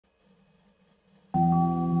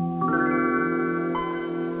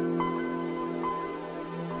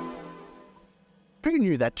Who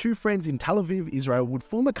knew that two friends in Tel Aviv, Israel would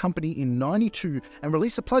form a company in '92 and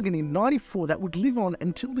release a plugin in '94 that would live on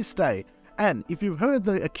until this day? And if you've heard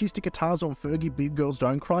the acoustic guitars on Fergie Big Girls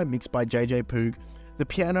Don't Cry mixed by JJ Poog, the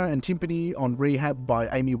piano and timpani on Rehab by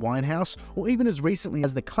Amy Winehouse, or even as recently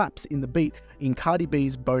as the claps in the beat in Cardi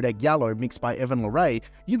B's Bodak Yellow mixed by Evan Leray,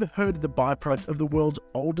 you've heard the byproduct of the world's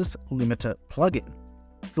oldest limiter plugin,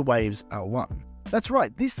 the Waves L1. That's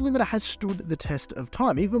right, this limiter has stood the test of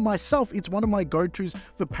time. Even myself, it's one of my go-tos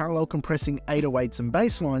for parallel compressing 808s and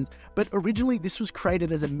bass lines, but originally this was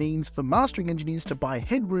created as a means for mastering engineers to buy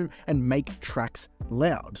headroom and make tracks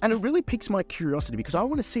loud. And it really piques my curiosity because I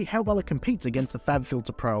want to see how well it competes against the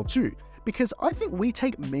FabFilter Pro L2, because I think we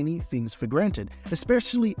take many things for granted,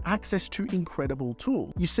 especially access to incredible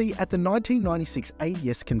tools. You see, at the 1996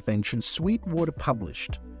 AES convention, Sweetwater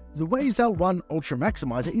published, the Waves L1 Ultra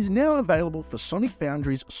Maximizer is now available for Sonic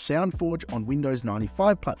Foundry's SoundForge on Windows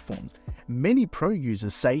 95 platforms. Many pro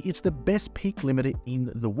users say it's the best peak limiter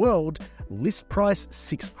in the world, list price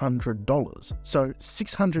 $600. So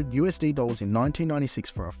 $600 USD in 1996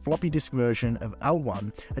 for a floppy disk version of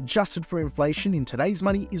L1, adjusted for inflation in today's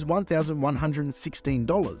money is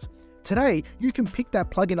 $1,116. Today, you can pick that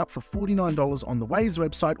plugin up for $49 on the Waves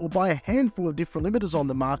website or buy a handful of different limiters on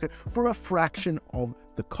the market for a fraction of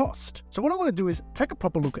the cost. So what I want to do is take a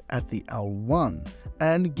proper look at the L1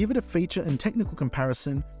 and give it a feature and technical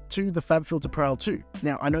comparison to the FabFilter Pro L2.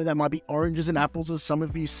 Now, I know that might be oranges and apples, as some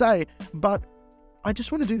of you say, but I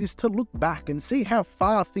just want to do this to look back and see how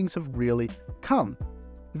far things have really come.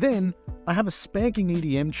 Then, I have a spanking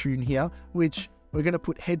EDM tune here, which we're going to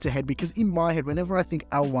put head to head because in my head, whenever I think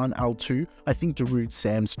L1, L2, I think Darude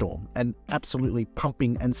Sandstorm and absolutely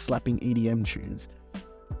pumping and slapping EDM tunes.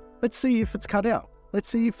 Let's see if it's cut out. Let's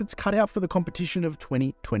see if it's cut out for the competition of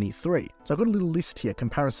 2023. So I've got a little list here,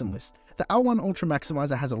 comparison list. The L1 Ultra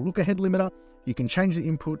Maximizer has a look-ahead limiter. You can change the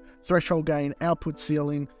input, threshold gain, output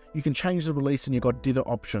ceiling. You can change the release and you've got dither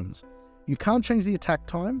options. You can't change the attack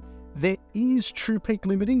time. There is true peak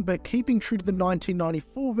limiting, but keeping true to the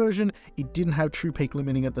 1994 version, it didn't have true peak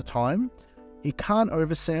limiting at the time. It can't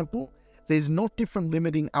oversample. There's not different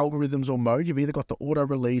limiting algorithms or mode. You've either got the auto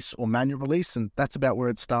release or manual release, and that's about where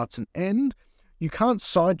it starts and ends. You can't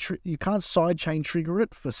sidechain trigger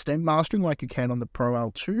it for stem mastering like you can on the Pro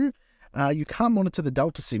L2. You can't monitor the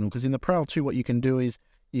delta signal because in the Pro L2 what you can do is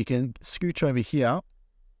you can scooch over here,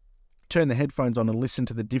 turn the headphones on and listen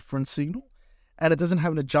to the difference signal. And it doesn't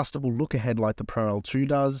have an adjustable look ahead like the Pro L2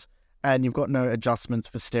 does. And you've got no adjustments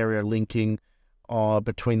for stereo linking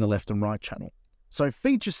between the left and right channel. So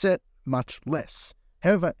feature set, much less.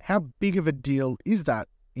 However, how big of a deal is that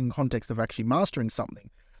in context of actually mastering something?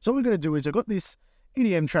 So what we're going to do is I've got this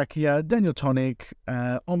EDM track here, Daniel Tonic,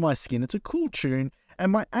 On My Skin. It's a cool tune.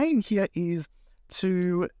 And my aim here is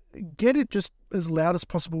to get it just as loud as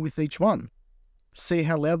possible with each one. See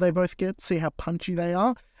how loud they both get, see how punchy they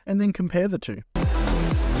are, and then compare the two.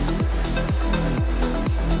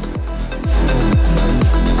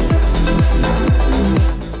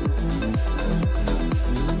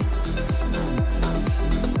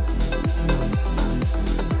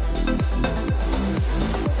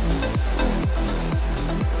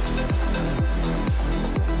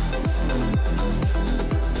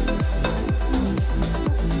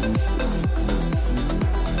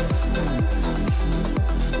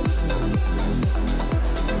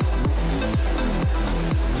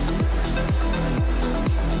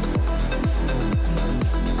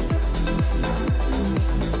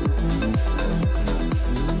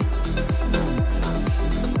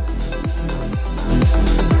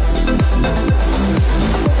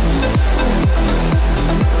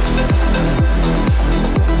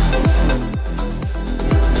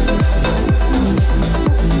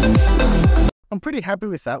 I'm pretty happy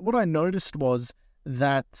with that. What I noticed was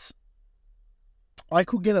that I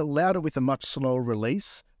could get it louder with a much slower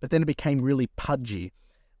release, but then it became really pudgy.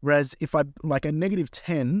 Whereas if I, like a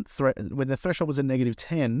 -10, when the threshold was a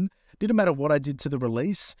 -10, didn't matter what I did to the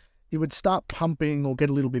release, it would start pumping or get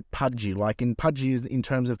a little bit pudgy. Like in pudgy in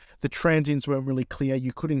terms of the transients weren't really clear.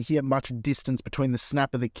 You couldn't hear much distance between the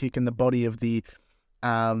snap of the kick and the body of the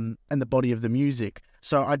music.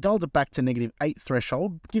 So I dialed it back to -8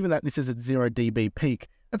 threshold. Given that this is at 0 dB peak,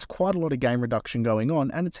 that's quite a lot of gain reduction going on,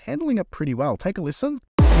 and it's handling it pretty well. Take a listen.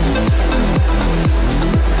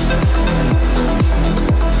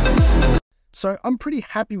 So I'm pretty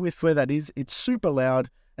happy with where that is. It's super loud.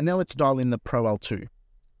 And now let's dial in the Pro L2.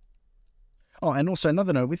 Oh, and also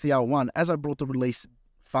another note with the L1, as I brought the release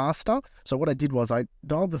faster, so what I did was I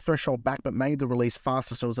dialed the threshold back but made the release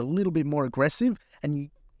faster so it was a little bit more aggressive, and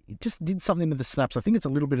it just did something to the snaps. I think it's a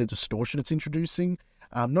little bit of distortion it's introducing.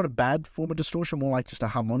 Not a bad form of distortion, more like just a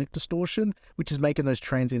harmonic distortion, which is making those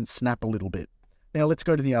transients snap a little bit. Now let's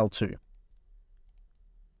go to the L2.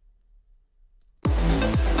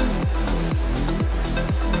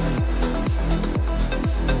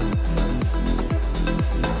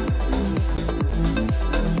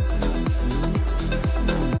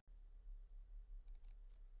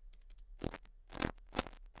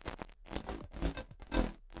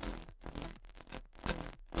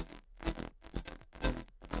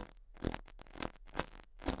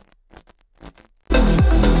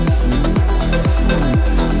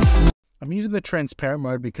 I'm using the transparent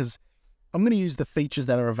mode because I'm going to use the features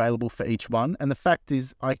that are available for each one. And the fact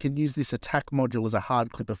is I can use this attack module as a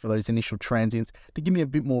hard clipper for those initial transients to give me a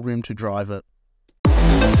bit more room to drive it.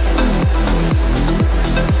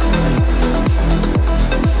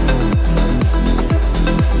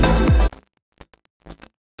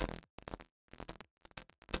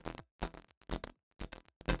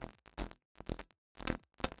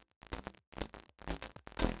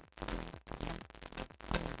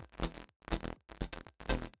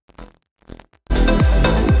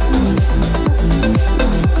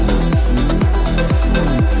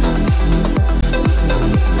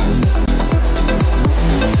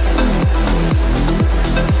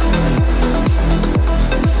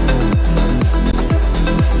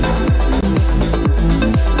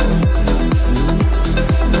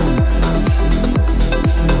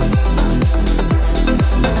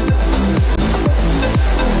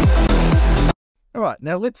 Alright,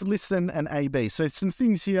 now let's listen and A-B. So some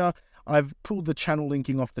things here, I've pulled the channel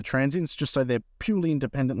linking off the transients just so they're purely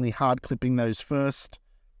independently hard clipping those first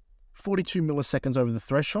 42 milliseconds over the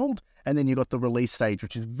threshold, and then you've got the release stage,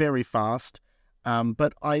 which is very fast.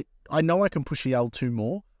 But I know I can push the L2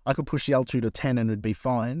 more. I could push the L2 to 10 and it'd be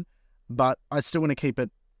fine, but I still want to keep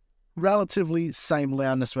it relatively same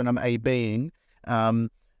loudness when I'm A-Bing.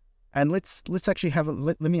 And let's actually have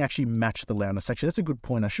let me actually match the loudness. Actually, that's a good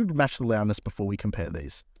point. I should match the loudness before we compare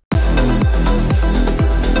these.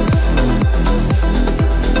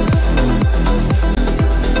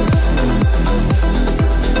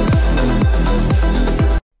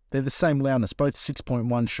 They're the same loudness, both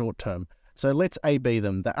 6.1 short term. So let's A-B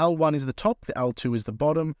them. The L1 is the top, the L2 is the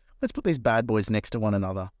bottom. Let's put these bad boys next to one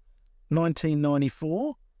another.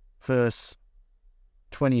 1994 versus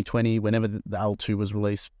 2020, whenever the L2 was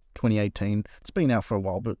released. 2018. It's been out for a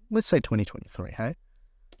while, but let's say 2023, hey?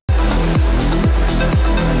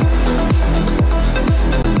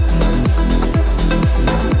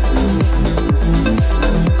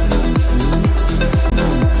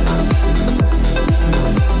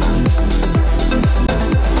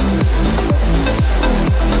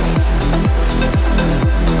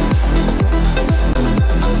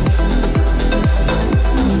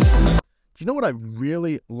 You know what I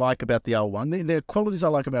really like about the L1? There are qualities I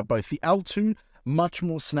like about both. The L2, much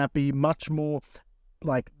more snappy, much more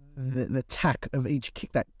like the tack of each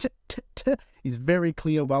kick. That t is very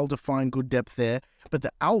clear, well-defined, good depth there. But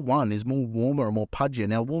the L1 is more warmer and more pudgier.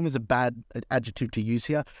 Now, warm is a bad adjective to use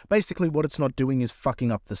here. Basically, what it's not doing is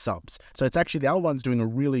fucking up the subs. So it's actually, the L1's doing a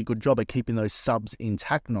really good job at keeping those subs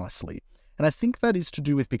intact nicely. And I think that is to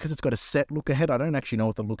do with, because it's got a set look ahead. I don't actually know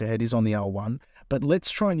what the look ahead is on the L1, but let's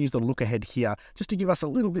try and use the look ahead here just to give us a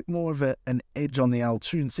little bit more of an edge on the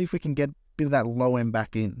L2 and see if we can get a bit of that low end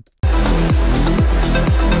back in.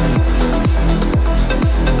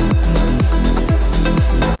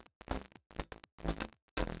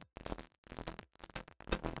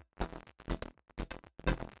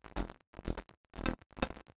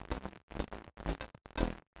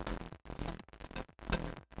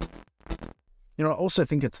 You know, I also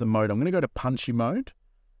think it's the mode. I'm going to go to punchy mode,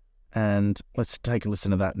 and let's take a listen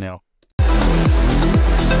to that now.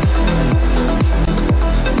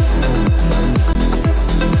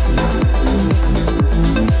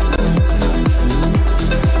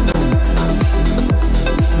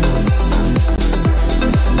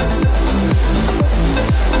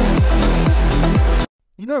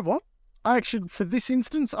 You know what? I actually, for this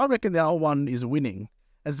instance, I reckon the L1 is winning.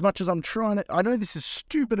 As much as I'm trying to, I know this is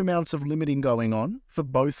stupid amounts of limiting going on for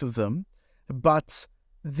both of them, but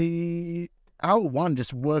the L1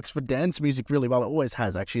 just works for dance music really well. It always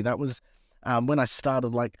has, actually. That was when I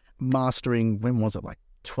started like mastering, when was it, like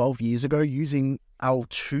 12 years ago, using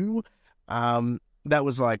L2. That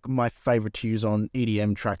was like my favorite to use on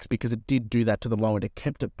EDM tracks because it did do that to the low end. It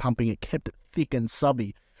kept it pumping, it kept it thick and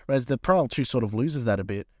subby. Whereas the Pro L2 sort of loses that a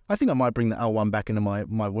bit. I think I might bring the L1 back into my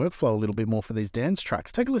workflow a little bit more for these dance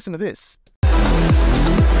tracks. Take a listen to this.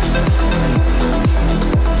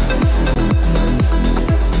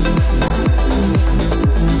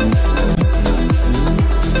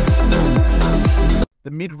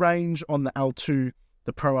 mid-range on the L2,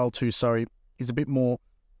 the Pro L2, sorry, is a bit more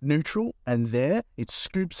neutral, and there it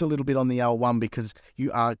scoops a little bit on the L1 because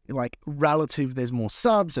you are like relative, there's more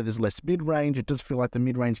subs, so there's less mid-range. It does feel like the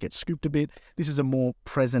mid-range gets scooped a bit. This is a more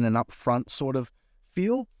present and upfront sort of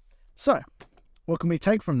feel. So what can we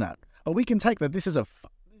take from that? Well, we can take that this is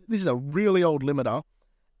a really old limiter,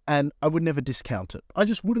 and I would never discount it. I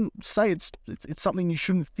just wouldn't say it's something you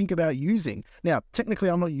shouldn't think about using. Now, technically,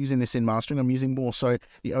 I'm not using this in mastering. I'm using more so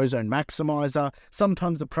the Ozone Maximizer,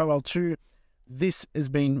 sometimes the Pro L2. This has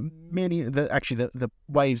been the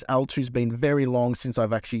Waves L2 has been very long since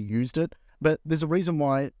I've actually used it, but there's a reason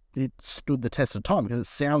why it stood the test of time, because it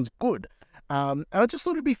sounds good. And I just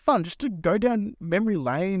thought it'd be fun just to go down memory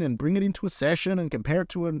lane and bring it into a session and compare it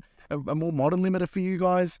to a more modern limiter for you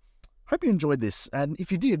guys. Hope you enjoyed this, and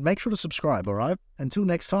if you did, make sure to subscribe, alright? Until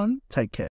next time, take care.